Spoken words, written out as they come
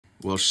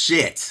Well,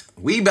 shit.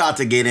 We about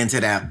to get into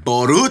that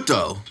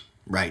Boruto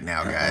right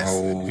now, guys.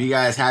 If you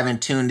guys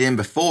haven't tuned in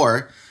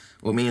before,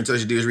 what me and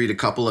Toshi do is read a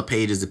couple of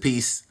pages a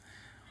piece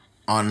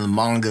on the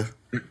manga,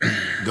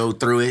 go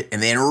through it,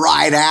 and then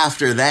right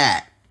after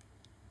that,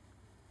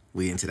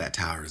 we into that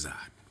Tower of God.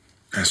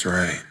 That's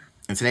right.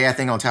 And today, I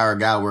think on Tower of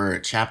God, we're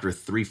at chapter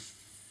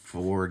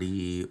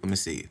 340. Let me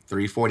see.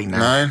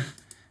 349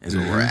 is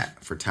where we're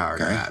at for Tower of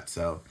God.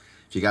 So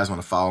if you guys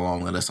want to follow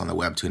along with us on the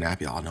Webtoon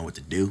app, y'all know what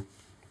to do.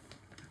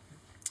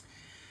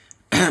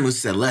 Musa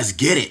said, let's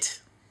get it.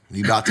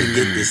 We about to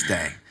get this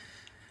thing.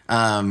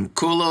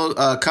 Cool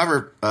little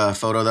cover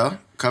photo, though.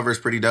 Cover's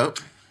pretty dope.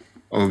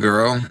 Oh,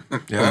 girl.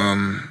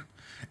 Yeah.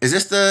 Is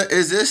this the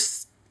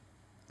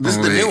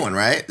new one,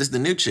 right? This is the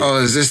new chick.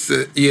 Oh, is this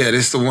this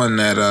is the one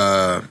that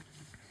I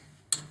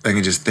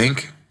can just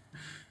think.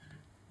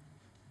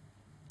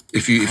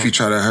 If you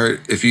try to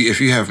hurt, if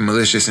you have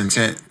malicious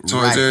intent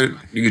towards her,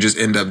 you could just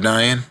end up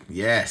dying.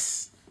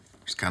 Yes.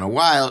 It's kind of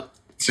wild.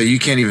 So you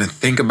can't even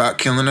think about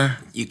killing her?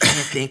 You can't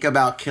think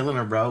about killing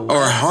her, bro.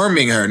 Or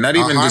harming her. Not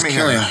even just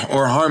killing her.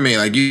 Or harming.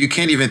 Like, you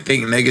can't even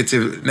think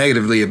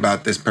negatively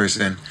about this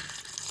person.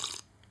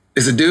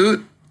 It's a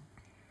dude?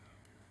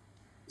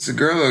 It's a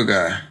girl or a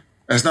guy?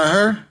 That's not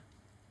her?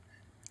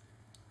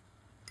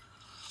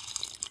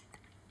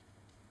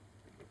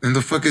 And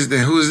the fuck is that?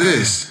 Who is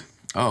this?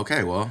 Oh,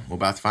 okay. Well, we're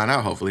about to find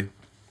out, hopefully.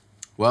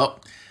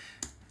 Well,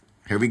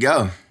 here we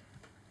go.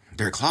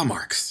 They're claw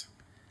marks.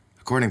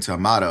 According to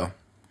Amato,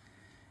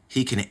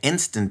 he can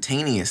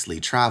instantaneously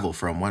travel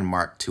from one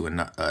mark to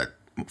another,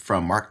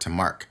 from mark to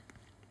mark,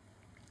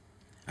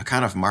 a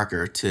kind of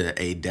marker to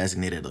a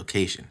designated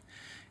location,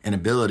 an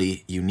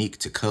ability unique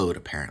to code,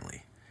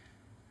 apparently.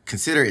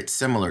 Consider it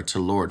similar to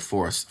Lord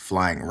Force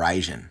flying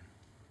Raijin.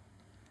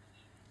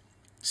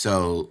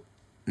 So,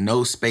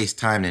 no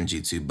space-time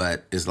ninjutsu,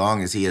 but as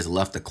long as he has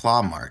left a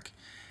claw mark,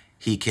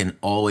 he can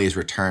always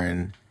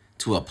return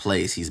to a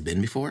place he's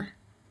been before.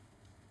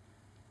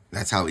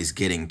 That's how he's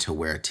getting to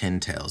where Ten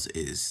Tails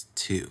is,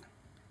 too.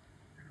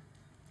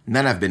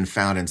 None have been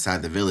found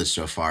inside the village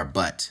so far,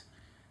 but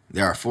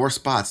there are 4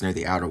 spots near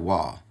the outer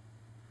wall.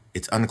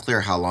 It's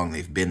unclear how long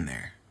they've been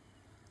there.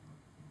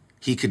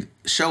 He could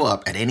show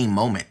up at any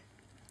moment.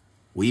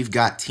 We've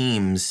got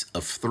teams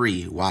of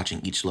 3 watching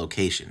each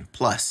location,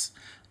 plus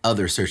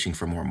others searching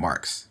for more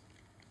marks.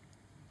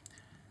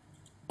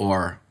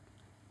 Or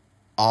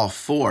all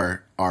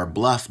 4 are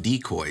bluff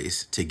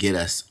decoys to get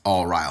us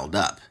all riled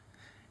up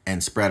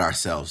and spread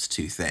ourselves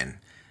too thin.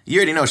 You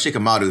already know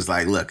Shikamaru's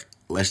like, look,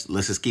 let's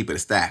just keep it a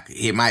stack.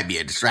 It might be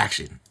a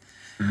distraction.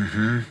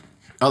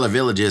 Other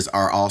villages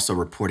are also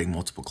reporting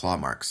multiple claw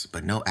marks,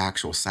 but no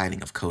actual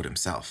sighting of Code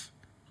himself.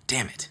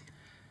 Damn it.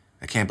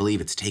 I can't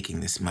believe it's taking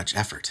this much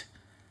effort.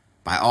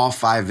 By all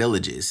 5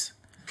 villages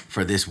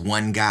for this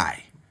one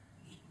guy.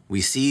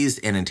 We seized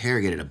and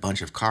interrogated a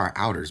bunch of car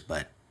outers,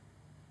 but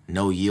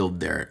no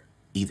yield there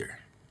either.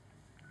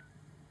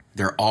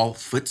 They're all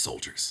foot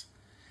soldiers.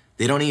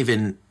 They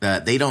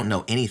don't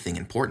know anything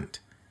important.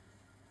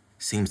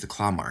 Seems the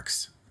claw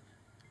marks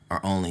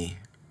are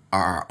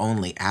our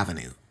only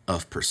avenue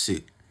of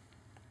pursuit.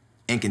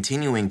 And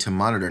continuing to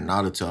monitor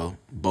Naruto,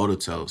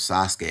 Boruto,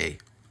 Sasuke,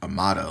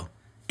 Amato,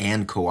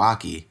 and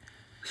Kawaki,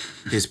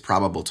 his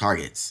probable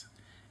targets.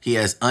 He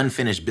has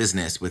unfinished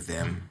business with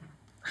them.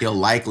 He'll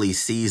likely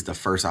seize the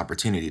first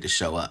opportunity to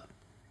show up.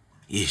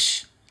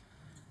 Yeesh.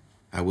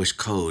 I wish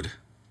Code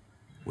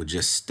would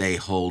just stay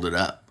hold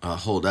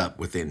up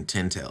within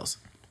Ten Tails.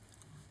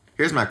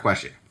 Here's my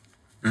question.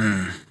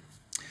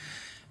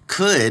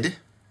 Could,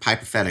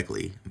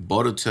 hypothetically,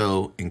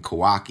 Boruto and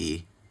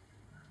Kawaki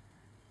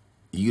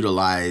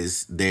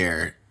utilize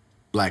their,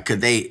 like,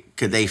 could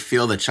they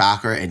feel the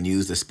chakra and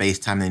use the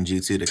space-time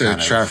ninjutsu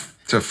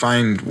to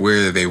find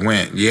where they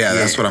went? Yeah,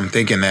 that's what I'm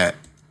thinking.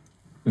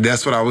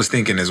 That's what I was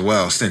thinking as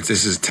well, since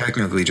this is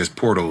technically just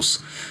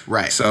portals.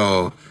 Right.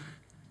 So,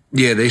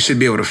 yeah, they should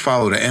be able to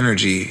follow the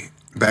energy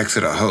back to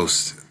the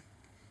host,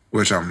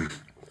 which I'm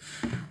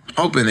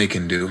hoping they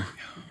can do.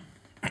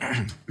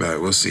 But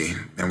we'll see.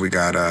 And we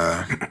got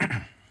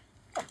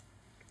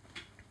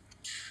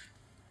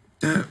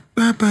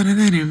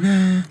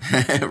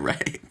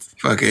right.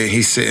 Fuck it.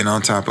 He's sitting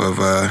on top of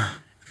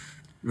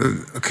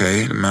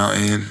the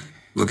mountain,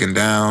 looking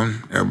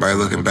down, everybody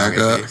looking back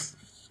up.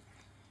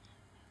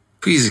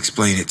 Please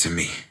explain it to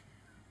me.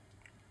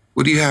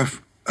 What do you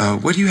have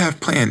planned? What do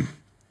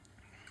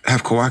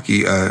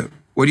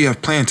you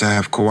have planned to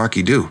have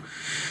Kawaki do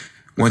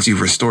once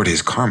you've restored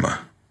his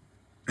karma?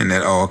 And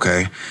then,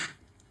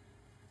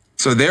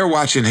 so they're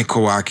watching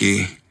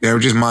Kawaki. They're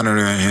just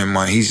monitoring him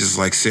while he's just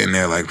like sitting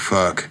there like,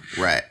 fuck.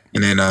 Right.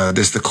 And then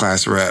this the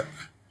class rep.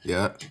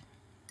 Yeah.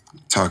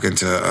 Talking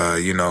to,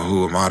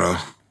 who, Amato.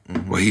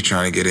 What he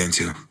trying to get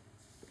into.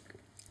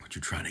 What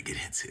you trying to get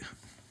into?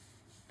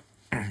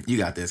 You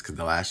got this, because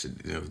the last shit,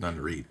 it was nothing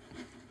to read.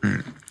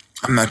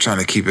 I'm not trying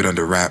to keep it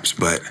under wraps,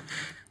 but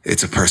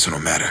it's a personal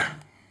matter.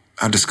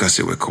 I'll discuss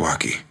it with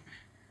Kawaki.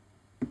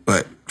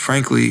 But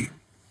frankly,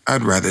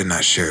 I'd rather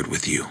not share it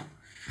with you.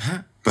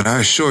 But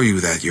I assure you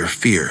that your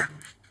fear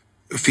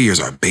fears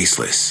are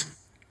baseless.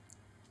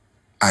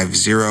 I've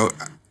zero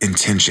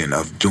intention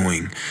of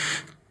doing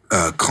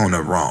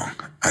Kona wrong.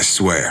 I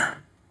swear.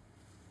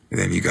 And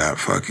then you got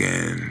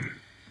fucking...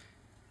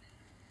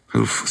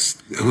 Who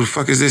the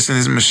fuck is this in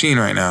this machine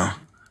right now?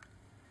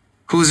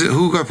 Who's it?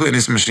 Who got put in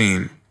this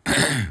machine?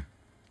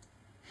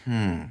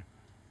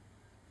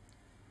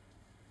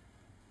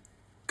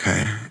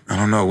 Okay, I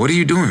don't know. What are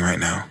you doing right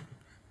now?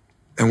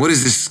 And what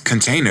is this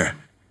container?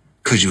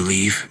 Could you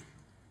leave?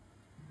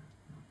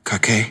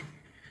 Kake?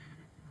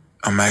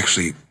 I'm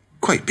actually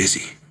quite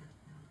busy.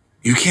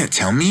 You can't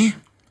tell me?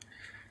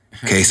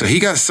 Okay, so he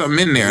got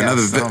something in there.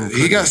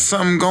 He got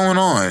something going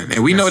on.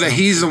 And we know that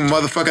he's a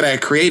motherfucker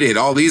that created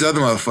all these other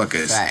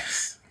motherfuckers.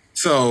 Facts.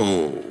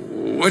 So,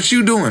 what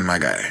you doing, my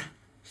guy?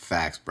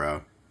 Facts,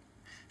 bro.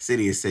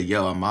 Sidious said,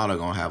 yo, Amato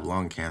gonna have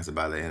lung cancer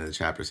by the end of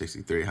chapter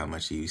 63. How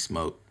much you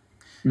smoke?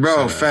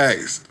 Bro,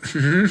 facts.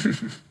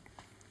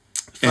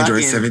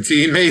 Android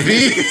 17,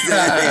 maybe.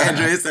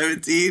 Android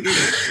 17?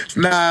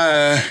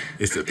 Nah.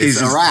 It's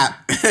a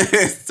wrap.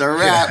 It's a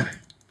wrap.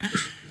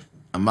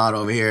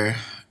 Amato over here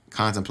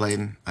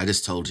contemplating. I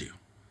just told you.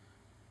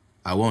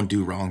 I won't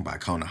do wrong by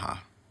Konoha.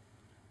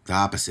 The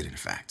opposite, in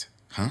fact.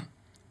 Huh?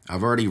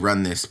 I've already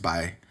run this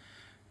by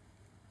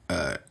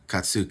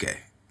Katsuke.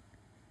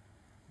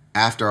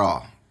 After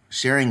all,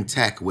 sharing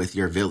tech with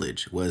your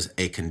village was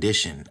a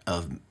condition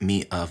of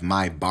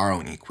my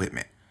borrowing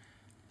equipment.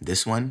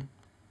 This one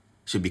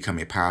should become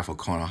a powerful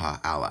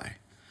Konoha ally.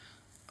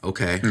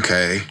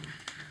 Okay.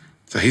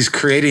 So he's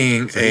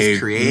creating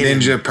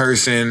ninja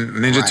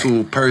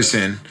tool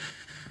person.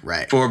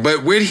 Right.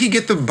 But where did he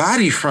get the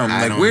body from?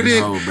 I don't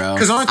know, bro.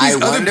 Because aren't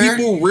these other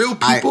people real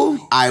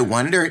people? I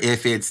wonder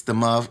if it's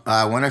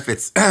I wonder if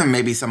it's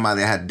maybe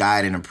somebody that had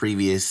died in a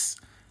previous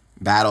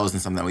battles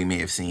and something that we may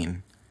have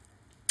seen.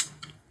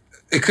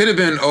 It could have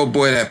been old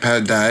boy that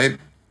died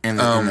in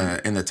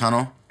the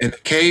tunnel, in the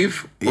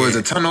cave, or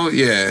the tunnel.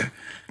 Yeah.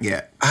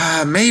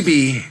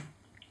 Maybe.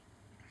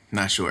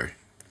 Not sure.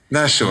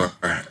 I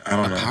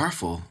don't know. A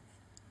powerful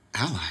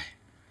ally.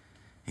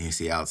 And you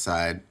see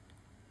outside.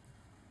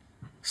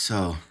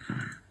 So,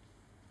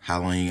 how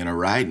long are you gonna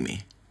ride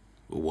me?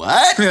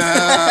 What? Wait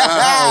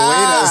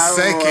a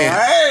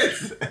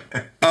second.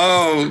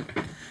 What?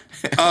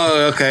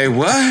 Oh, okay.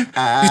 What? You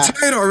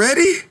tired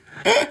already?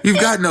 You've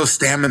got no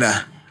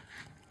stamina.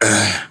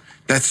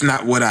 That's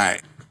not what I...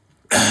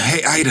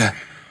 hey, Ida.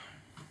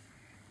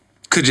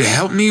 Could you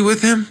help me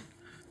with him?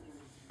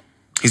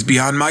 He's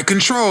beyond my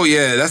control.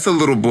 Yeah, that's a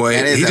little boy.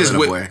 That is a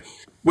little boy.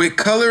 With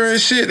color and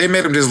shit, they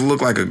made him just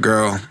look like a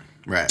girl.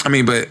 Right. I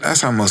mean, but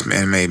that's how most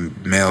anime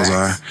males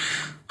are.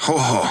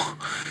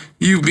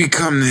 You've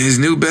become his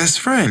new best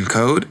friend,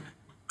 Code.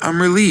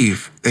 I'm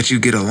relieved that you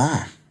get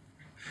along.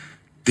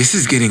 This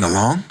is getting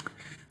along?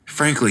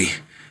 Frankly,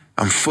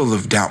 I'm full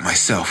of doubt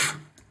myself.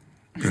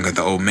 You got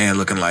the old man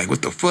looking like,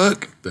 what the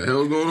fuck? The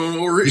hell's going on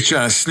over here? He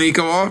trying to sneak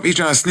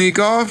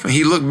off? And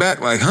he looked back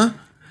like, huh?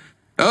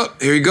 Oh,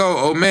 here you go.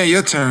 Old man,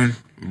 your turn.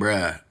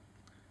 Bruh.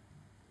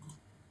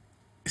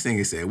 This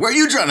nigga said, where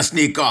you trying to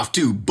sneak off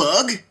to,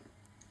 bug?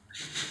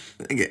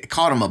 Nigga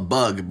called him a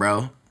bug,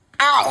 bro.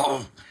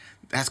 Ow!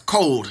 That's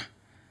cold.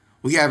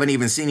 We haven't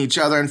even seen each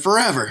other in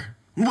forever.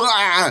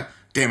 Blah!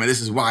 Damn it,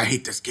 this is why I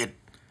hate this kid.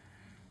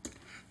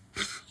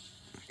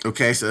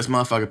 Okay, so this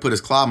motherfucker put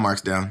his claw marks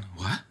down.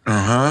 What?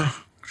 Uh-huh.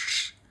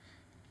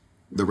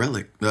 The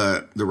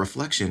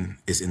reflection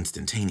is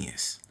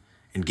instantaneous.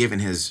 And given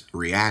his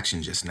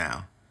reaction just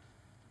now,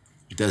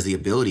 does the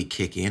ability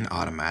kick in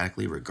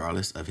automatically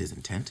regardless of his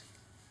intent?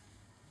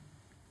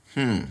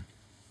 Hey,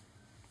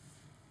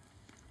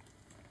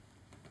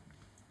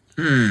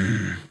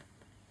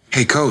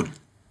 Code.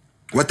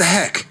 What the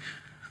heck?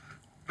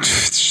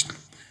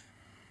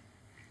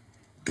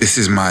 This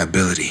is my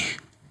ability.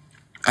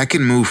 I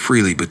can move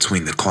freely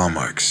between the claw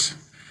marks.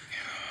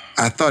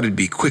 I thought it'd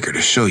be quicker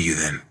to show you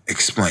than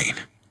explain.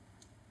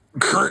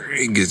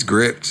 He gets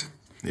gripped.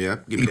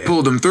 Yep. He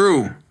pulled him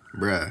through.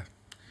 Bruh.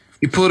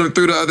 He pulled him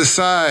through the other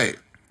side.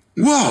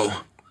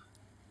 Whoa!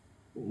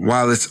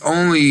 While it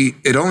only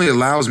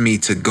allows me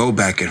to go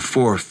back and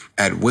forth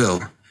at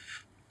will,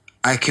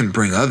 I can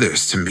bring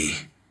others to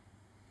me.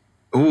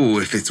 Ooh,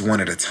 if it's one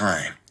at a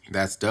time.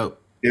 That's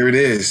dope. Here it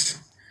is.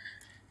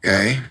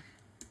 Okay.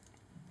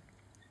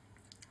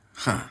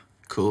 Huh.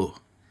 Cool.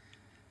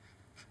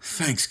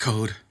 Thanks,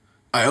 Code.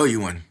 I owe you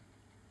one.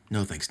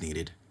 No thanks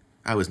needed.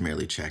 I was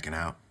merely checking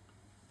out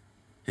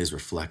his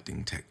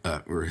reflecting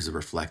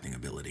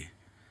ability.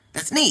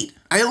 That's neat.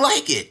 I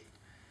like it.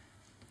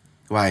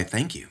 Why,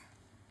 thank you.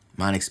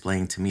 Mind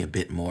explaining to me a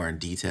bit more in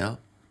detail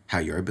how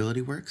your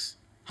ability works?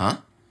 Huh?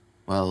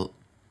 Well,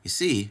 you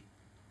see,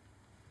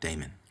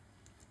 Damon.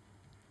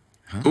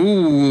 Huh?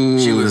 Ooh.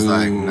 She was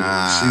like,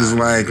 nah. She's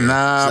like,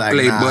 nah, She's like,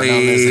 playboy. nah,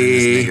 don't listen to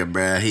this nigga,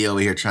 bruh. He over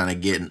here trying to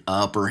get an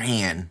upper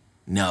hand.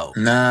 No.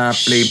 Nah,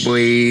 playboy.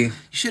 You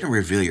shouldn't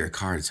reveal your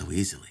card so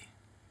easily.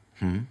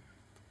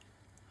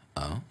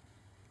 Oh?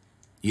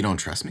 You don't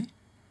trust me?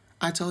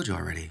 I told you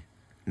already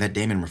that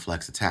Damon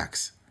reflects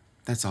attacks.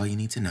 That's all you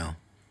need to know.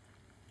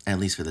 At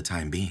least for the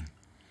time being.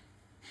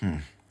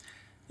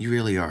 You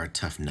really are a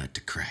tough nut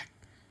to crack.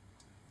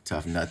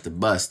 Tough nut to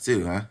bust,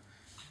 too, huh?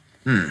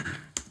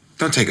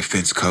 Don't take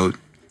offense, Code.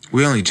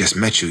 We only just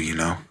met you, you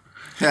know.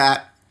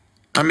 Ha.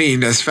 I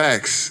mean, that's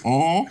facts.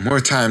 More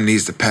time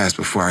needs to pass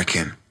before I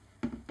can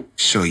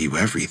show you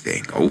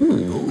everything.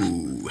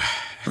 Ooh.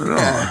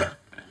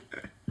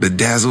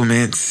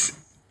 Bedazzlements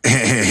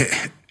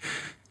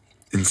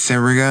and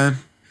Senrigan.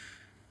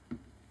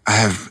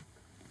 I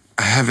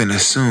haven't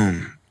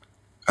assumed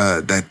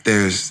that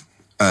there's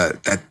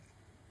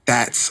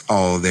that's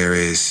all there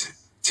is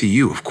to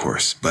you, of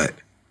course, but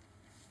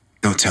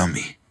don't tell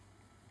me.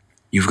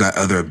 You've got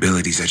other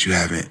abilities that you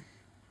haven't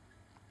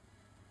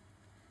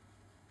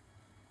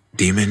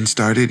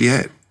demonstrated?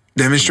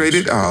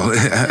 Oh,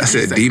 I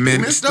said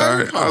demon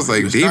started. I was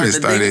like, demon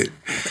started.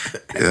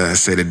 Yeah, I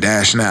say the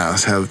dash now.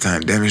 It's hell of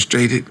time.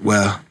 Demonstrated?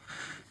 Well,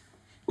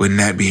 wouldn't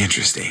that be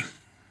interesting?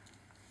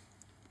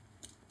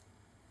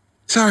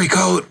 Sorry,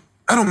 Code.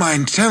 I don't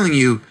mind telling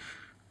you,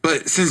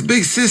 but since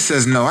Big Sis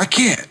says no, I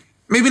can't.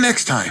 Maybe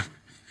next time.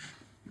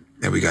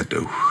 Then we got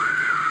the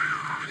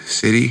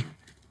city.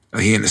 Oh,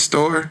 he in the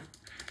store?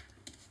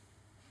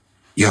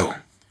 Yo,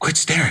 quit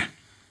staring.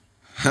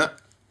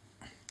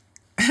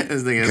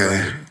 This thing is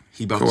like,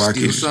 he about to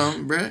steal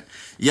something, bruh.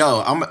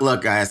 Yo,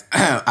 look, guys,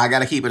 I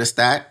gotta keep it a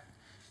stat.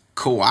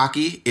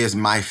 Kawaki is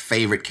my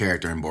favorite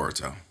character in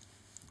Boruto.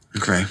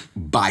 Okay.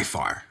 By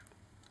far.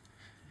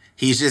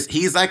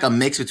 He's like a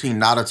mix between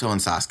Naruto and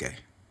Sasuke.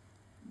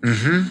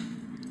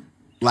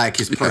 Like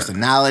his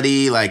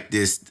personality, like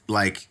this,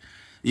 like,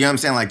 you know what I'm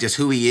saying? Like just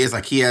who he is.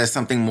 Like he has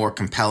something more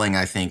compelling,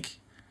 I think,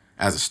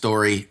 as a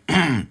story.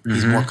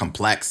 He's more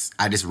complex.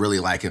 I just really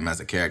like him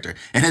as a character.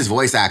 And his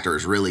voice actor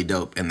is really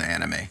dope in the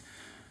anime.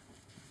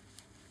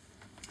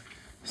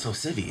 So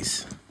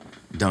civvies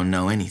don't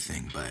know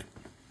anything, but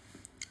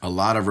a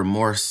lot of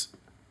remorse,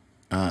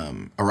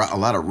 a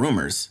lot of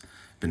rumors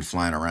been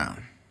flying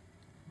around.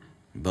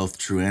 Both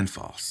true and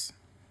false.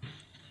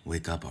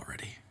 Wake up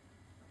already.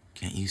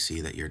 Can't you see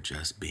that you're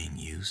just being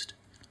used?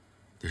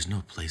 There's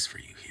no place for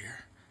you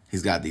here.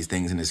 He's got these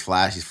things in his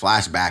flash. He's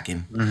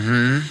flashbacking.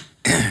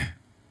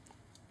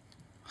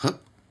 Huh?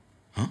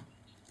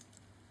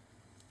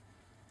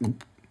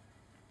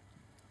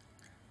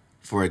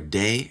 For a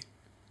day,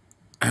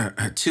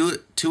 two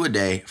a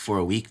day for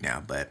a week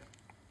now, but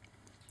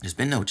there's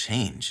been no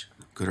change,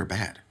 good or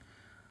bad.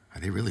 Are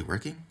they really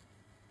working?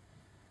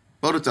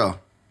 Boruto,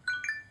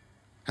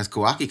 has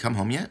Kawaki come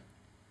home yet?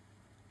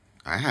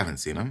 I haven't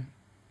seen him.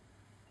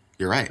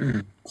 You're right.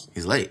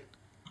 He's late.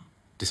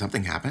 Did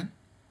something happen?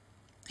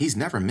 He's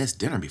never missed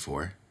dinner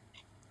before.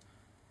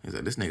 He's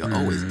like, this nigga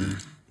always eat.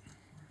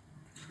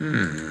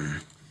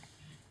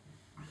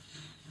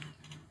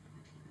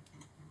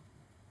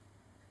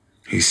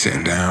 He's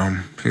sitting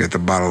down. He got the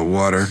bottle of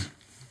water.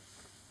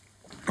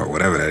 Or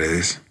whatever that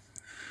is.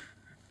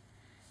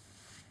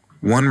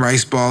 One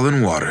rice ball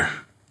and water.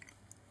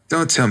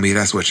 Don't tell me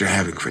that's what you're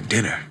having for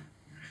dinner.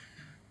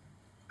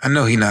 I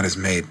know he not has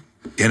made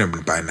dinner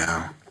by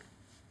now.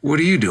 What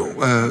are you doing?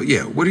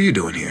 What are you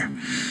doing here?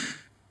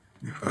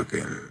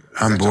 Fucking,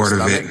 I'm bored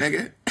of it.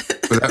 Nigga?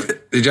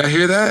 Did y'all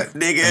hear that?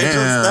 Nigga,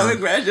 your stomach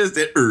crash just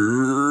did.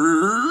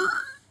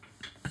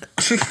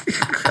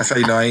 That's how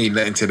you know I ain't eat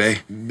nothing today.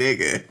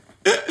 Nigga.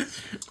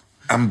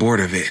 I'm bored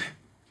of it.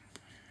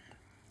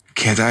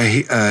 Can't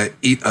I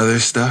eat other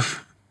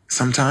stuff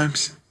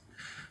sometimes?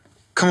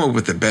 Come up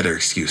with a better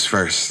excuse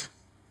first.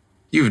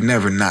 You've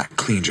never not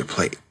cleaned your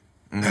plate.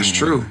 That's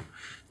true.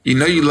 You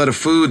know you love the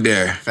food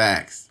there.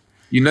 Facts.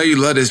 You know you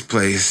love this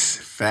place.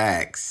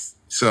 Facts.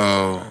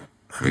 So,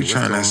 let me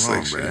try that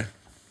slick shit.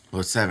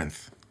 Well,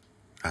 7th.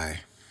 I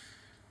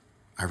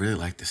really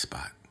like this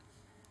spot.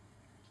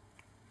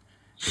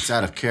 It's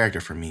out of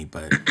character for me,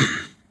 but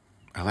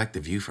I like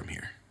the view from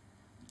here.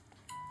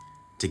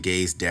 To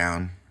gaze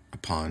down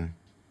upon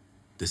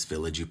this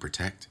village you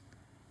protect.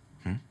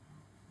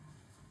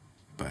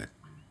 But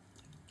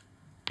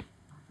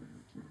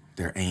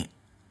there ain't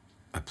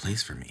a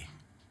place for me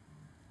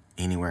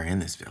anywhere in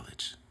this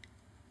village.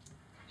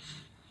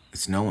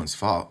 It's no one's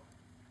fault.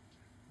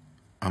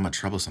 I'm a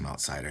troublesome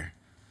outsider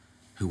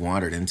who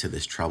wandered into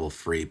this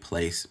trouble-free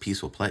place,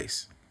 peaceful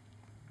place.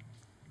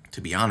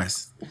 To be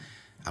honest,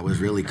 I was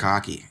really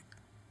cocky.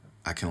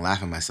 I can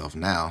laugh at myself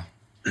now.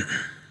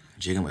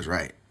 Jigen was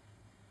right.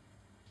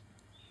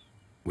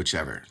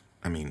 Whichever.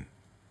 I mean,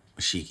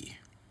 Shiki.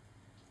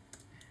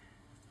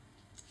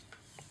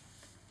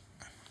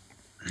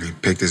 He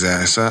picked his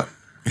ass up.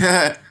 He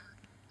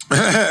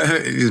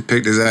just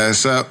picked his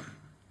ass up.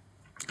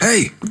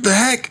 Hey, what the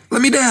heck?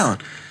 Let me down.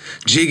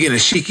 Jigen and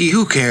Shiki,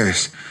 who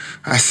cares?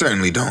 I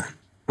certainly don't.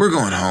 We're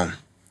going home.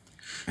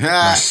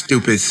 My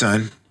stupid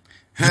son.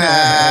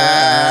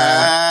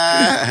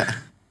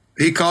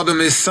 He called him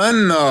his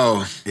son,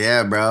 though.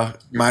 Yeah, bro.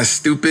 My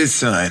stupid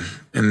son.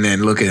 And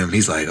then look at him.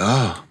 He's like,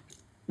 oh,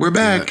 we're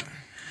back. Yeah.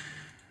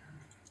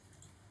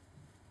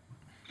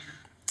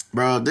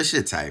 Bro, this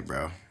shit tight,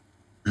 bro.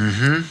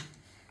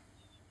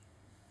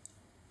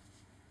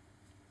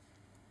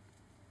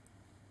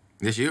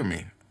 This you or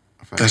me?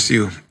 That's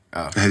you.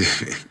 Oh.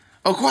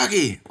 Oh,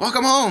 Quacky,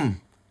 welcome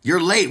home.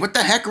 You're late. What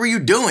the heck were you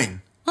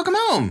doing? Welcome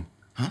home.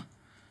 Huh?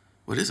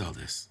 What is all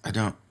this? I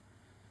don't...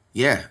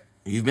 Yeah,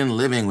 you've been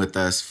living with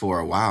us for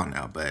a while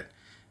now, but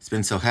it's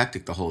been so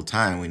hectic the whole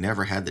time, we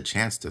never had the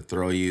chance to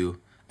throw you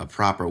a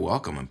proper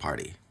welcoming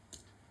party.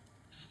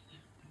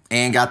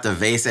 And got the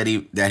vase that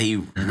he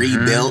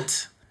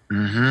rebuilt.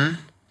 Hurry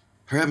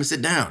up and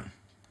sit down.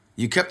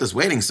 You kept us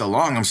waiting so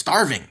long. I'm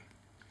starving.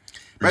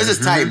 Bro, this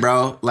is tight,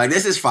 bro. Like,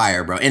 this is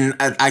fire, bro. And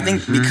I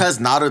think because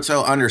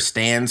Naruto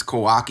understands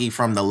Kawaki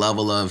from the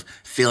level of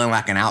feeling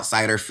like an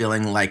outsider,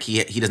 feeling like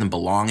he doesn't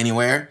belong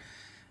anywhere.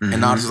 And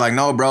Naruto's like,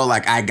 no, bro,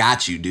 like, I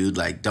got you, dude.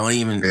 Like, don't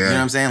even, you know what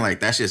I'm saying? Like,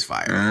 that shit's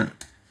fire.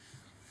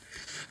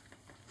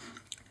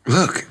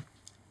 Look,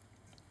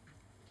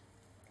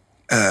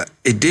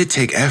 it did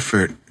take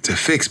effort to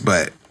fix,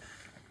 but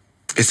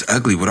it's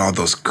ugly with all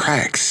those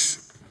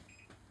cracks.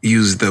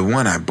 Use the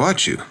one I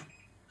bought you.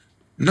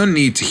 No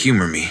need to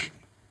humor me.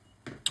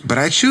 But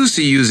I choose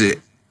to use it.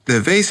 The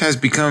vase has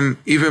become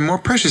even more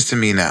precious to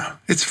me now.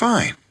 It's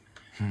fine.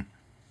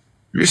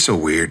 You're so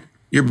weird.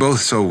 You're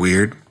both so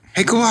weird.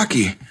 Hey,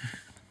 Kawaki.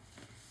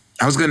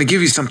 I was going to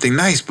give you something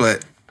nice,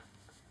 but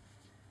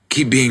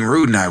keep being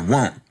rude and I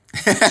won't.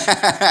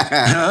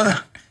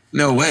 Huh?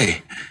 No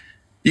way.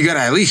 You got to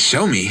at least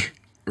show me.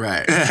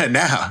 Right.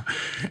 Now,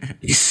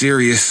 you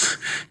seriously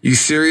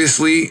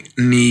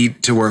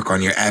need to work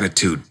on your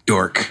attitude,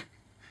 dork.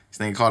 This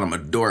nigga called him a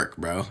dork,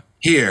 bro.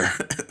 Here.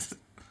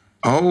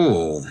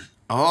 Oh.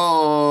 Oh.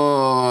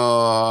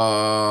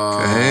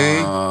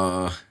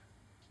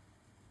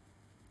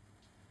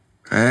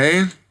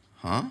 Okay.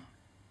 Huh?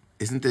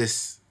 Isn't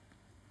this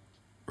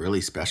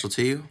really special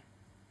to you?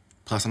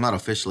 Plus, I'm not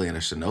officially in a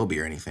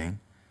shinobi or anything.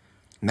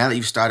 Now that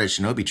you've started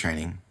shinobi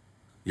training,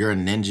 you're a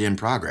ninja in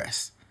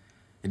progress.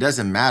 It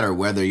doesn't matter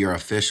whether you're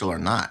official or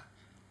not.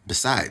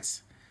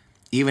 Besides,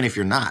 even if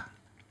you're not,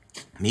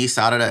 me,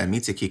 Sarada, and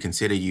Mitsuki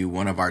consider you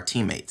one of our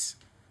teammates.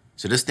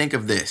 So just think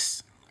of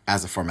this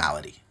as a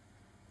formality.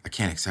 I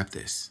can't accept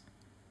this.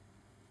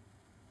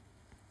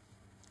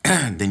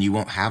 Then you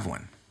won't have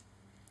one.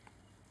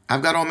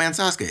 I've got old man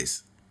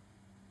Sasuke's.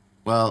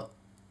 Well,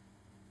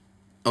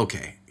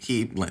 okay,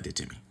 he lent it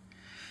to me.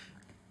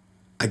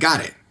 I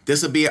got it.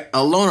 This will be a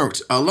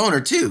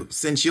loaner too,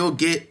 since you'll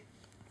get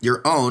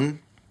your own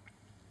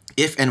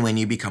if and when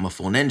you become a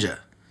full ninja.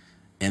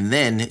 And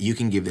then you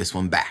can give this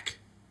one back.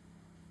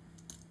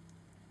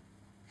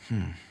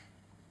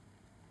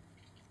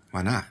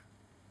 Why not?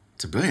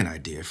 It's a brilliant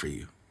idea for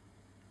you.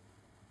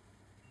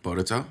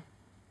 Boruto?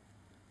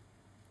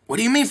 What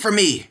do you mean for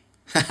me?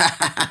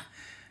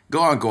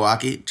 Go on,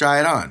 Kawaki. Try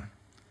it on.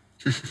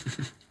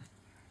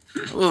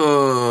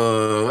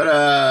 Oh, what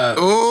up?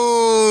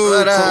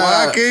 Oh,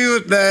 Kawaki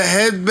with the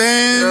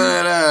headband.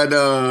 What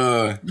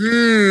up?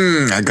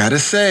 I gotta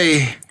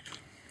say,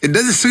 it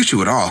doesn't suit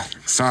you at all.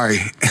 Sorry.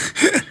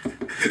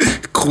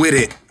 Quit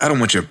it. I don't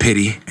want your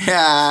pity.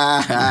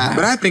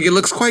 But I think it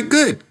looks quite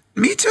good.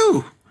 Me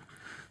too.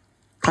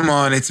 Come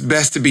on, it's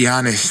best to be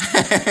honest.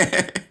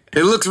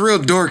 It looks real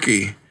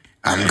dorky.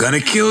 I'm gonna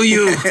kill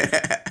you.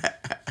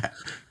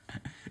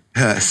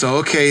 So,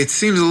 okay, it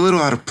seems a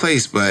little out of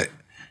place, but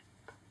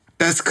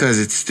that's because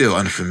it's still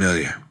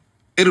unfamiliar.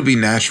 It'll be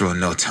natural in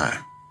no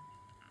time.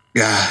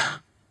 Yeah,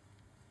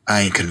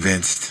 I ain't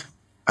convinced.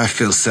 I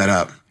feel set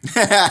up.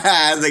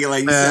 I was thinking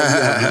like you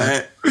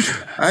said.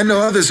 I know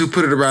others who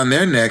put it around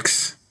their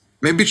necks.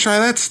 Maybe try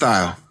that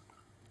style.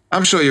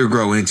 I'm sure you'll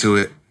grow into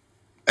it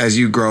as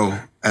you grow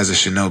as a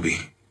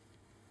shinobi.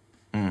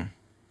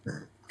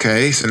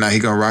 Okay, so now he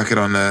gonna rock it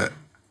on the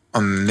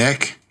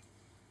neck.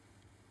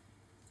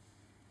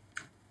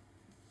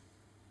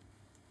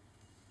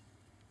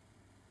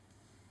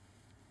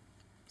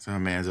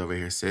 Some man's over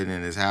here sitting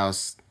in his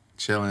house,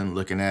 chilling,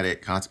 looking at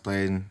it,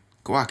 contemplating.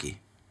 Kawaki,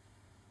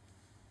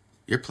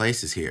 your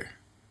place is here.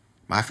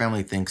 My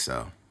family thinks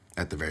so,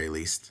 at the very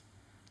least.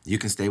 You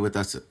can stay with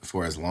us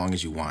for as long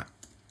as you want.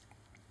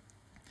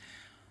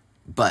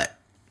 But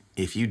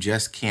if you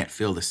just can't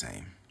feel the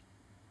same,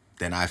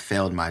 then I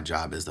failed my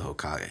job as the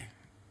Hokage.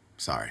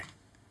 Sorry.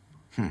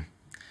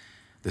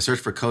 The search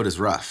for Code is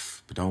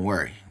rough, but don't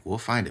worry. We'll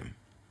find him.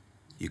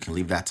 You can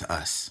leave that to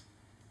us.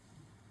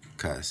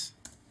 'Cause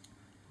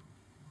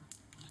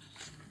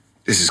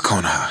this is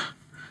Konoha.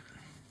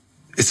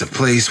 It's a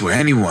place where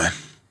anyone,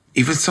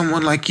 even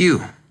someone like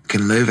you,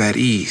 can live at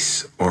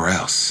ease, or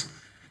else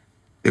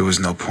there was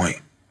no point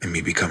in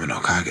me becoming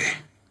Hokage.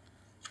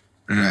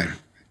 Right.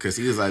 Because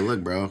he was like,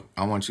 look, bro,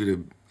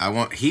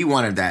 he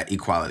wanted that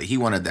equality. He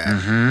wanted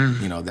that,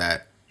 you know,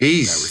 that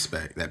peace. That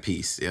respect, that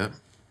peace. Yep.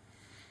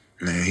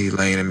 Man, he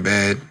laying in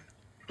bed,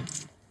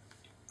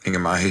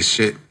 thinking about his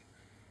shit,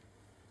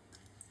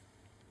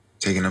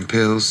 taking them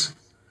pills.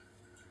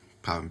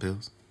 Popping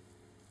pills.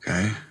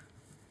 Okay.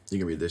 You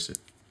can read this shit.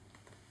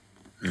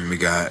 And we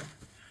got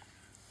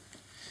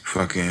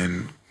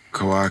fucking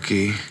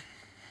Kawaki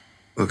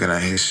looking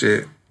at his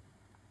shit.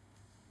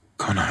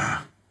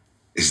 Konoha,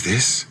 is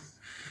this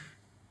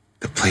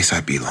the place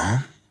I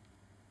belong?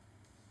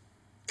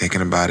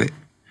 Thinking about it?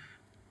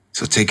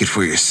 So take it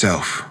for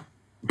yourself.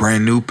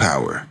 Brand new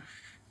power.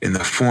 in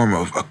the form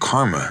of a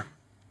karma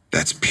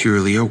that's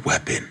purely a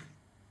weapon.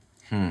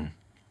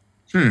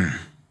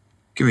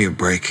 Give me a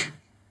break.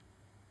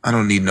 I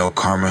don't need no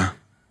karma.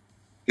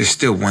 There's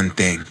still one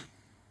thing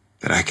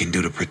that I can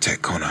do to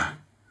protect Kona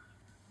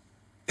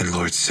and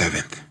Lord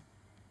Seventh.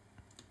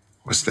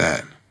 What's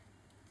that?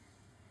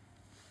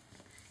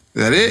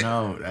 Is that it?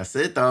 No, that's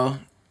it though.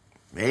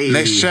 Hey.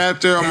 Next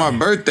chapter on my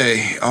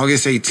birthday,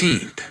 August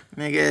 18th.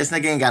 Nigga, this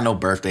nigga ain't got no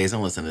birthdays.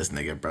 Don't listen to this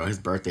nigga, bro. His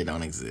birthday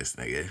don't exist,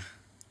 nigga.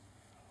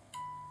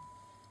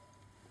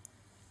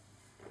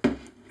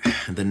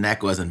 The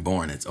neck wasn't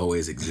born. It's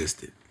always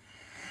existed.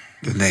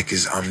 The neck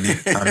is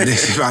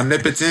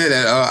omnipotent,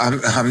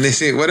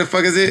 omniscient. What the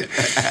fuck is it?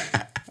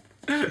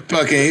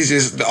 Fucking, he's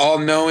just the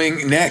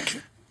all-knowing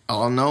neck.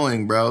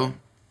 All-knowing, bro.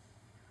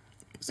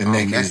 The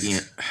neck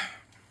is...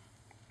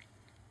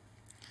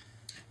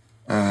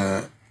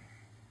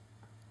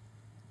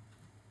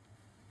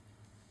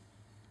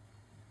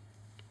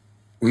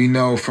 we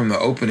know from the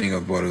opening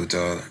of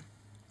Boruto,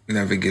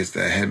 never gets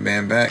that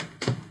headband back.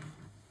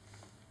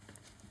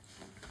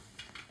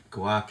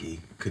 Kawaki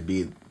could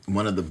be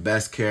one of the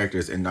best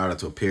characters in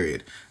Naruto,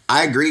 period.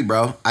 I agree,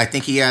 bro. I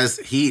think he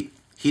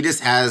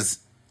just has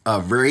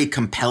a very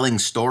compelling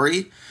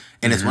story,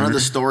 and it's one of the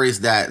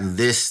stories that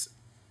this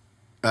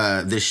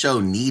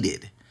show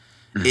needed.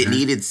 It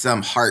needed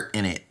some heart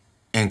in it,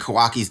 and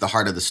Kawaki's the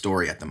heart of the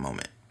story at the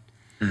moment.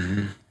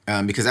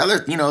 Because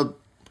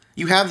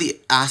you have the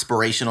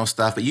aspirational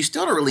stuff, but you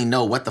still don't really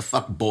know what the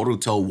fuck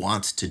Boruto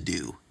wants to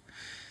do.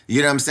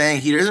 You know what I'm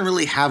saying? He doesn't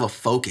really have a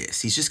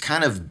focus. He's just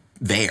kind of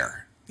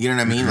there. You know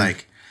what I mean?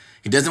 Like,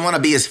 he doesn't want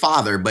to be his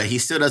father, but he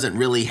still doesn't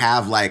really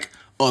have, like,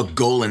 a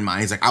goal in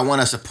mind. He's like, I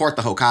want to support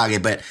the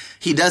Hokage, but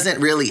he doesn't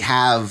really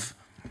have...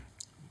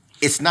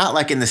 It's not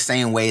like in the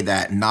same way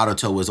that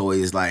Naruto was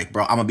always like,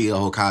 bro, I'm going to be a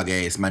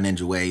Hokage. It's my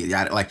ninja way.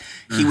 Like,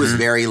 he was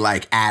very,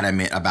 like,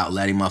 adamant about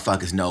letting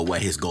motherfuckers know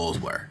what his goals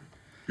were.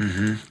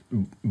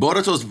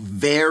 Boruto's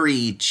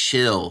very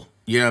chill.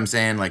 You know what I'm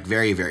saying? Like,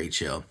 very, very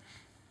chill.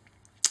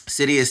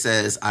 Sidious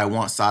says, I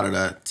want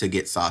Sarada to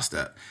get sauced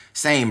up.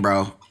 Same,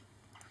 bro.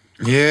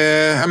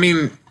 Yeah, I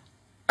mean,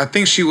 I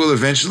think she will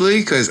eventually,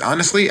 because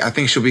honestly, I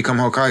think she'll become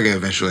Hokage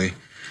eventually.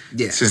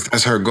 Yeah. Since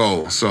that's her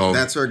goal. So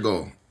that's her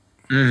goal.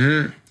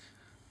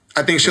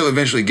 I think she'll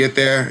eventually get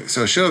there.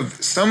 So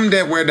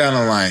somewhere down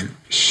the line,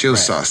 she'll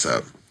sauce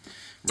up.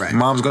 Right.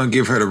 Mom's going to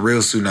give her the real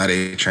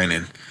Tsunade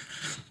training.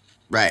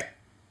 Right.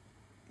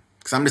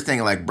 Because I'm just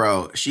thinking, like,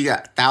 bro, she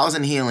got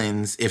 1,000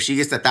 healings. If she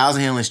gets the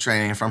 1,000 healings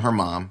training from her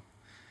mom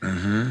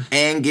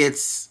and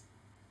gets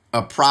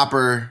a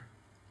proper...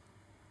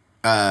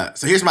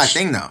 so here's my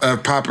thing, though. A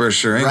proper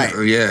Sharingan.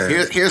 Right.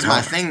 Yeah. Here's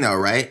my thing, though,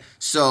 right?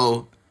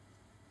 So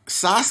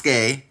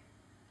Sasuke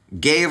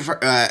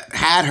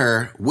had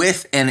her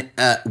with an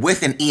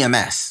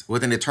EMS,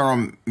 with an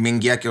Eternal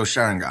Mingekyo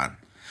Sharingan,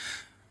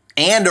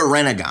 and a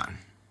Renegon.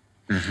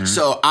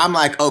 So I'm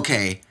like,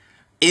 okay,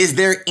 is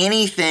there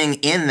anything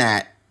in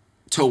that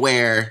to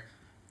where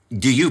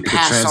do you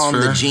pass on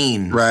the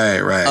gene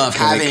of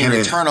having an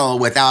Eternal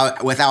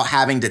without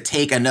having to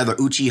take another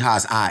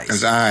Uchiha's eyes?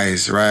 His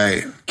eyes,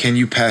 right. Can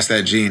you pass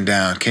that gene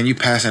down? Can you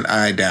pass an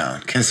eye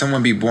down? Can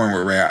someone be born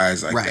with rare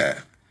eyes like that?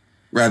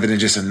 Rather than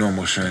just a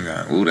normal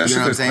Sharingan. Ooh, that's a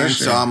good question.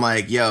 So I'm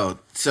like, yo,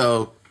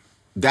 so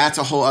that's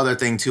a whole other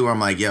thing too. I'm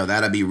like, yo,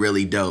 that'd be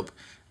really dope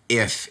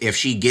if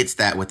she gets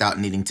that without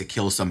needing to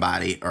kill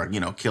somebody or,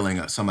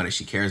 killing somebody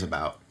she cares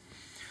about.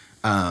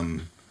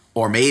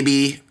 Or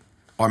maybe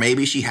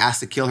she has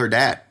to kill her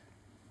dad.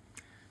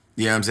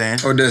 You know what I'm saying?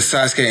 Or does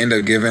Sasuke end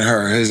up giving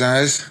her his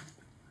eyes?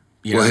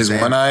 His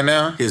one eye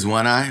now? His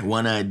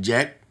one-eyed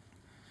Jack.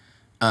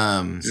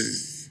 I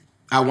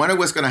wonder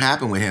what's gonna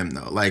happen with him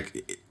though.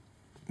 Like,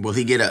 will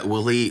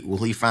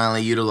he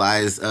finally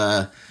utilize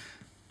the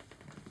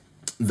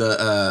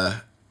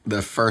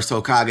first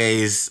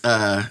Hokage's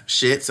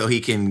shit so he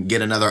can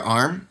get another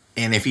arm?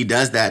 And if he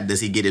does that,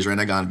 does he get his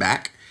Renegon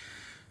back?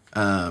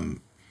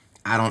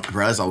 I don't,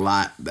 bro, there's a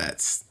lot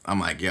I'm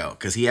like, yo,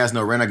 because he has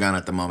no Renegon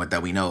at the moment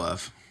that we know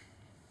of.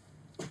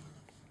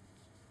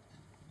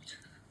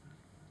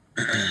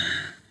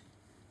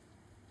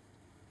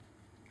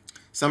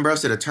 Some bro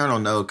said Eternal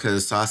no,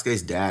 because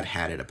Sasuke's dad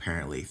had it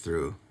apparently,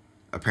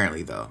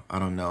 though. I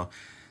don't know.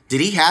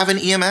 Did he have an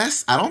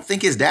EMS? I don't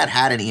think his dad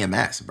had an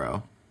EMS,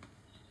 bro.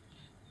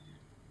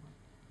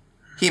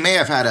 He may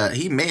have had a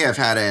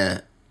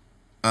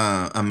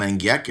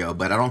Mangekyo,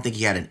 but I don't think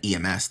he had an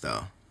EMS,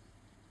 though.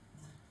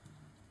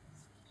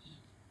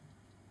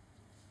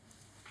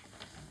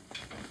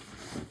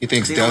 You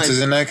think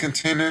Delta's in that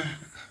container?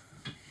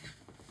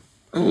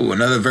 Ooh,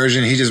 another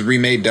version. He just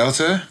remade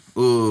Delta?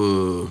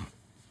 Ooh.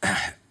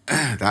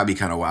 That'd be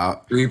kind of wild.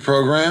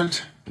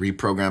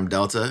 Reprogrammed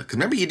Delta. Because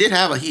remember, he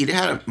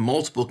had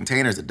multiple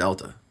containers of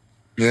Delta.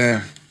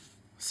 Yeah.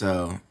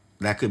 So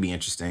that could be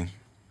interesting.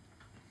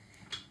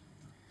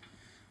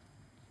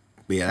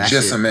 But yeah,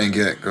 just a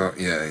Mangekyo.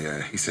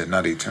 Yeah. He said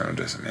not Eternal,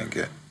 just a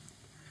Mangekyo.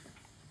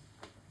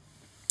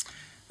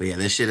 But yeah,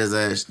 this shit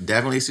is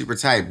definitely super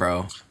tight,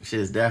 bro. This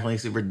shit is definitely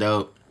super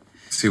dope.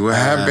 See what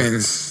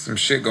happens. Some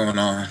shit going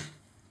on.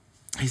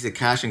 He said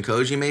Cash and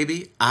Koji,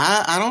 maybe.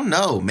 I don't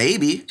know.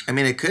 Maybe. I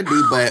mean, it could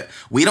be, but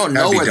we don't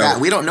know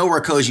we don't know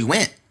where Koji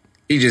went.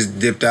 He just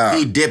dipped out.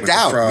 He dipped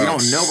out. We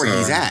don't know where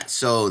he's at.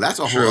 So that's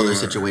a whole other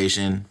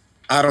situation.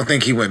 I don't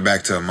think he went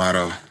back to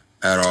Amato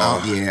at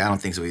all. Yeah, I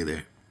don't think so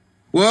either.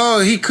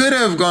 Well, he could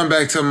have gone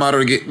back to Amato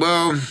to get.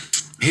 Well,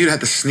 he would have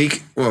to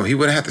sneak. Well, he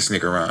would have to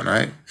sneak around,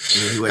 right?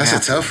 Yeah, that's a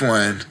tough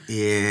one.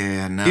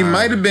 Yeah, no. He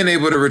might have been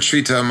able to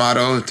retreat to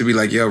Amato to be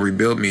like, "Yo,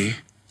 rebuild me."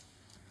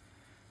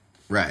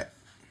 Right.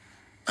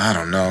 I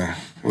don't know.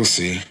 We'll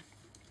see.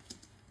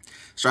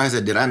 Stry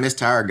said, "Did I miss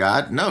Tower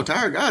God?" No,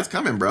 Tower God's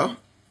coming, bro.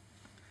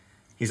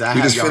 He's like, I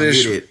have y'all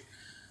muted.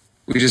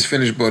 We just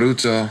finished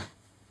Boruto.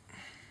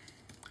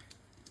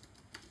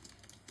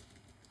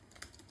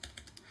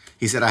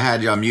 He said, I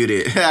had y'all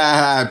muted.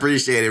 I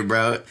appreciate it,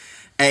 bro.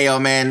 Hey, yo,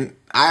 man,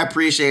 I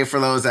appreciate for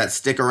those that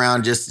stick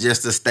around just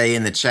to stay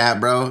in the chat,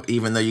 bro.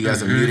 Even though you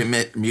guys are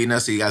muting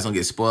us so you guys don't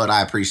get spoiled.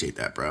 I appreciate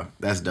that, bro.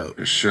 That's dope.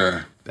 For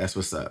sure. That's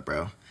what's up,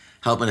 bro.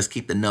 Helping us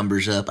keep the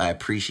numbers up. I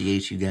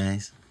appreciate you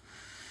guys.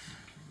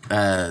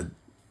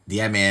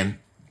 Yeah, man.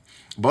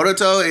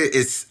 Boruto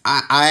is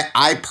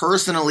I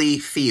personally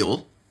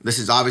feel, this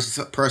is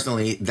obviously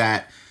personally,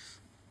 that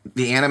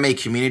the anime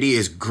community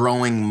is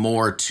growing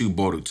more to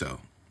Boruto.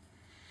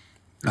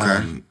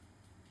 Okay.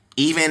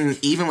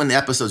 Even when the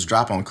episodes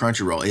drop on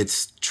Crunchyroll,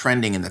 it's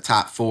trending in the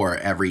top 4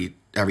 every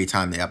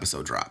time the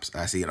episode drops.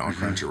 I see it on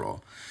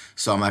Crunchyroll.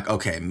 So I'm like,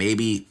 okay,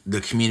 maybe the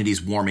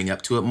community's warming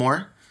up to it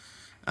more.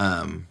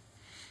 The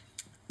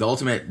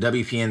Ultimate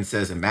WPN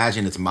says,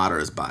 imagine it's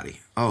Madara's body.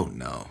 Oh,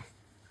 no.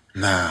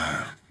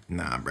 Nah,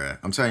 bruh.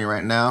 I'm telling you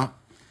right now.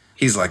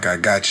 He's like, I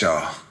got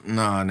y'all.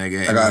 Nah,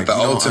 nigga. I got the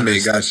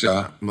ultimate got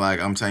y'all. Like,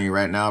 I'm telling you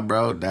right now,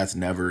 bro, that's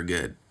never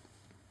good.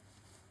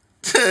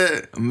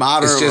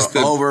 Madara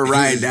will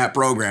override that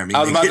programming.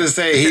 I was about to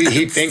say,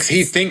 he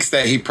thinks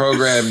that he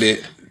programmed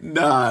it.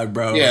 Nah,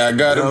 bro. Yeah, I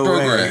got him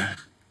programmed.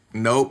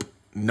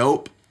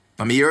 Nope.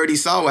 I mean, you already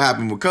saw what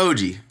happened with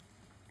Koji.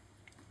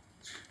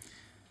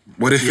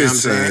 What if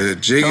it's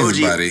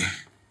Jigen's body?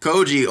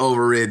 Koji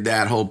overrid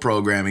that whole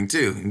programming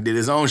too and did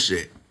his own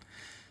shit.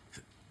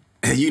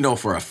 And you know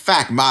for a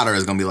fact Madara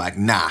is gonna be like,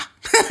 nah.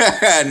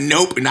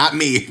 Nope, not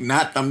me.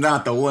 I'm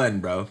not the one,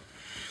 bro.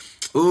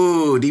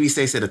 Ooh, DB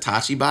said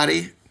Itachi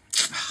body.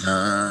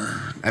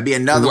 That'd be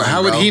another one.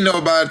 How would he know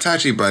about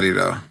Itachi body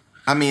though?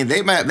 I mean,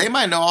 they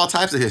might know all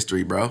types of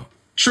history, bro.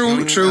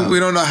 True. We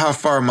don't know how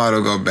far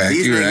Mato go back.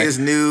 These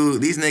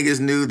niggas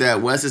knew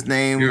that what's his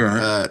name?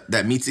 Right.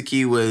 That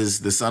Mitsuki was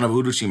the son of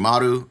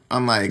Uruchimaru.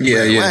 I'm like,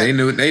 yeah.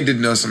 They did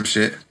know some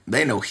shit.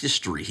 They know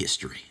history.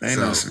 They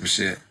know some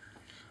shit.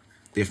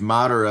 If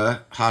Madara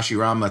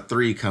Hashirama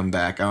 3 come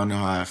back, I don't know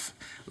how.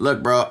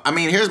 Look, bro. I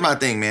mean, here's my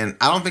thing, man.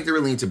 I don't think they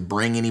really need to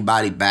bring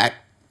anybody back.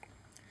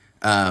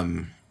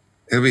 It'll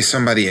be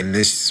somebody in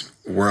this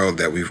world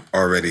that we've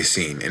already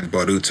seen in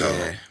Boruto.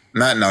 Yeah.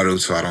 Not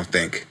Naruto, I don't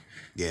think.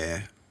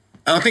 Yeah.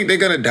 I don't think they're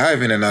gonna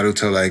dive into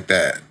Naruto like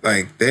that.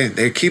 Like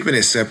they're keeping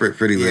it separate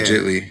pretty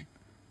legitly.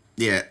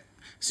 Yeah.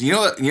 So you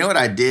know what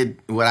I did,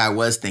 what I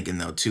was thinking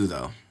though,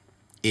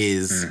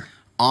 is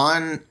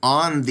on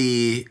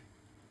the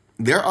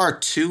there are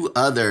 2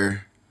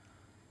 other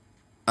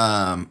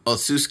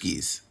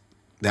Otsutskis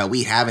that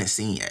we haven't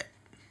seen yet.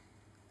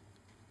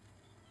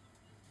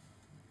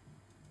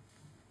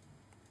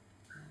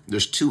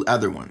 There's 2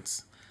 other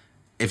ones.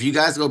 If you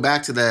guys go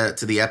back to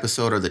the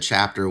episode or the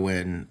chapter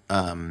when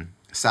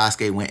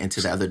Sasuke went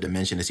into the other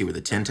dimension to see where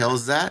the Ten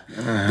Tails is at,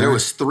 there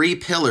was 3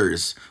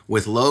 pillars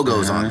with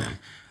logos on them.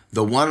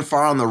 The one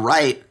far on the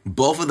right,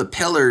 both of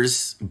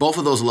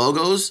those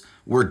logos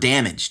were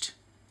damaged.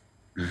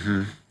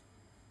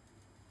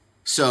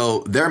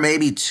 So there may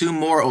be 2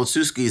 more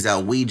Otsutskis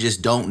that we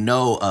just don't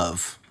know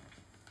of.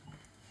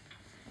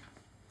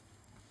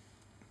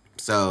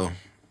 So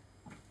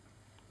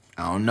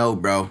I don't know,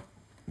 bro.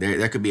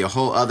 There could be a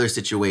whole other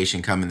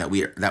situation coming that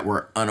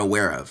we're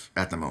unaware of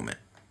at the moment.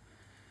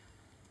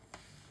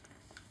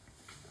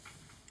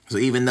 So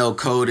even though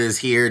Code is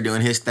here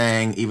doing his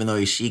thing, even though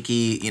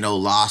Ishiki,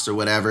 lost or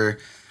whatever,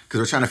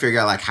 because we're trying to figure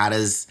out like how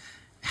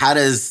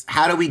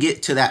do we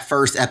get to that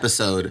first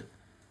episode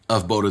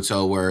of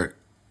Boruto where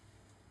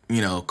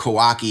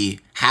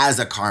Kawaki has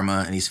a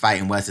karma and he's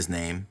fighting what's his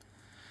name.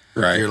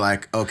 Right. You're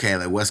like, okay,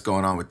 like what's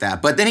going on with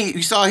that? But then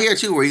you saw here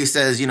too where he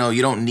says, you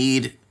don't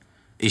need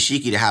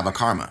Ishiki to have a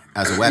karma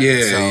as a weapon.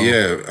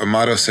 Yeah.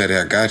 Amato said,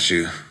 I got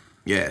you.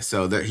 Yeah,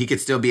 so he could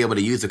still be able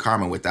to use the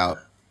karma without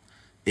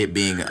it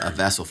being a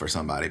vessel for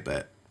somebody.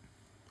 But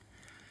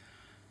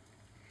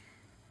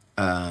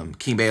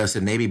King Bayo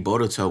said maybe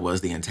Boruto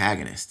was the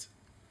antagonist.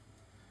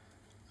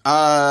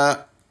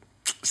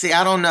 See,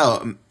 I don't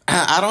know.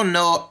 I don't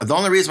know. The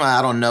only reason why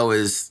I don't know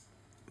is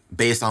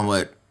based on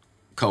what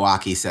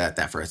Kawaki said at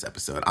that first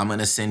episode. I'm going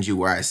to send you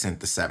where I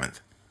sent the 7th.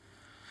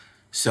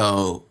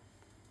 So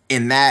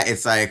in that,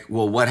 it's like,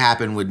 well, what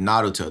happened with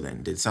Naruto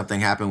then? Did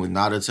something happen with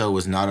Naruto?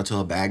 Was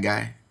Naruto a bad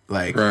guy?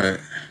 Like, right.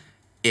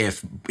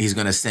 If he's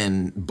going to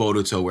send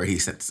Boruto where he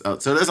sent. So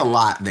there's a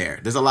lot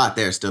there. There's a lot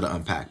there still to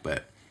unpack.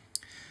 But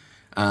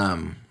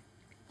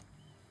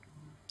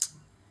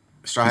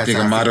Straw You Hat think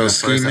said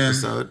Amato's the first scheming?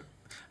 episode.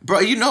 Bro,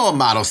 you know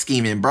Amato's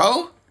scheming,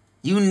 bro.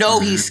 You know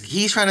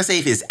he's trying to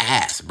save his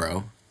ass,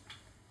 bro.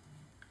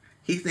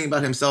 He's thinking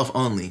about himself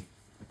only.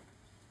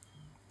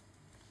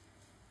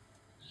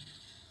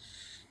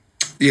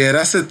 Yeah,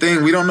 that's the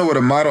thing. We don't know what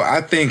Amato.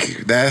 I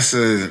think that's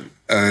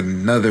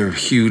another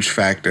huge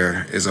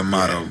factor is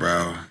Amato,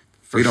 bro.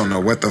 We don't know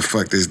what the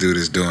fuck this dude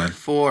is doing.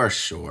 For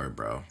sure,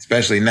 bro.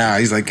 Especially now,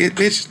 he's like,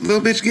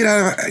 little bitch, get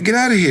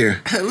out of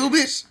here. Little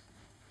bitch.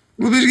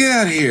 Little bitch, get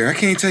out of here. I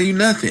can't tell you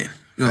nothing.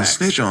 You gonna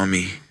snitch on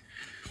me.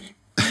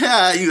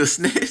 You a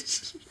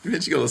snitch?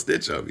 Bitch, you gonna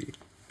snitch on me.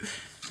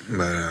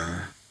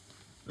 But,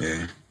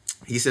 yeah.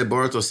 He said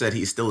Boruto said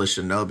he's still a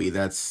shinobi.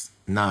 That's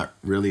not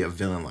really a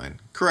villain line.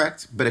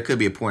 Correct, but it could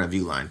be a point of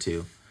view line,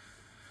 too.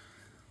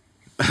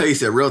 He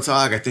said, real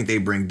talk, I think they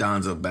bring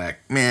Danzo back.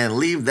 Man,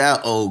 leave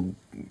that old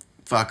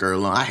fucker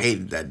alone. I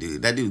hated that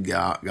dude. That dude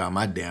got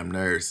my damn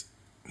nerves.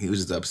 He was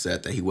just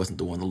upset that he wasn't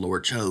the one the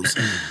Lord chose.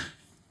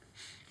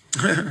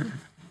 That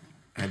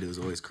dude was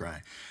always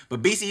crying.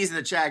 But BC's in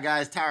the chat,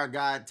 guys. Tower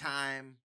God time.